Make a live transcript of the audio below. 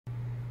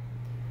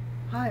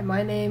Hi,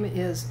 my name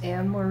is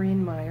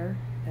Maureen Meyer,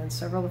 and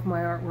several of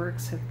my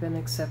artworks have been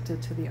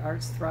accepted to the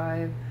Arts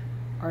Thrive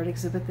art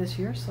exhibit this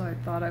year, so I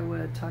thought I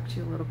would talk to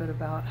you a little bit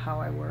about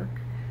how I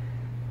work.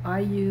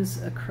 I use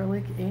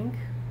acrylic ink,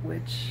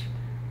 which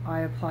I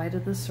apply to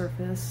the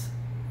surface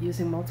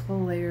using multiple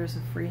layers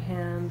of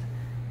freehand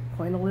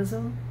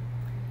pointillism.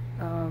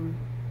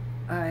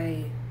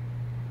 I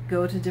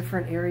go to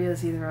different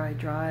areas, either I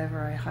drive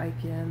or I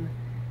hike in,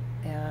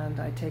 and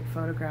I take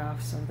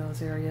photographs of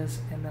those areas,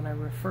 and then I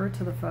refer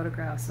to the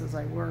photographs as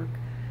I work,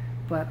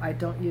 but I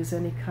don't use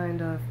any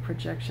kind of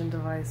projection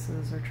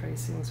devices or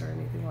tracings or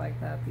anything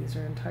like that. These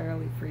are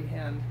entirely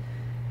freehand.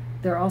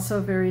 They're also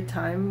very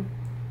time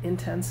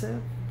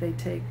intensive. They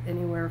take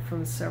anywhere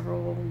from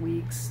several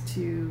weeks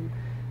to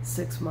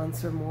 6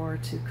 months or more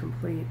to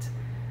complete,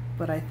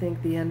 but I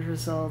think the end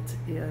result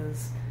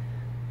is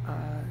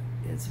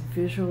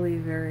visually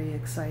very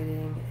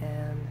exciting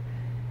and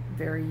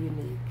very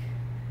unique.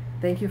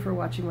 Thank you for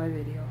watching my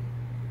video.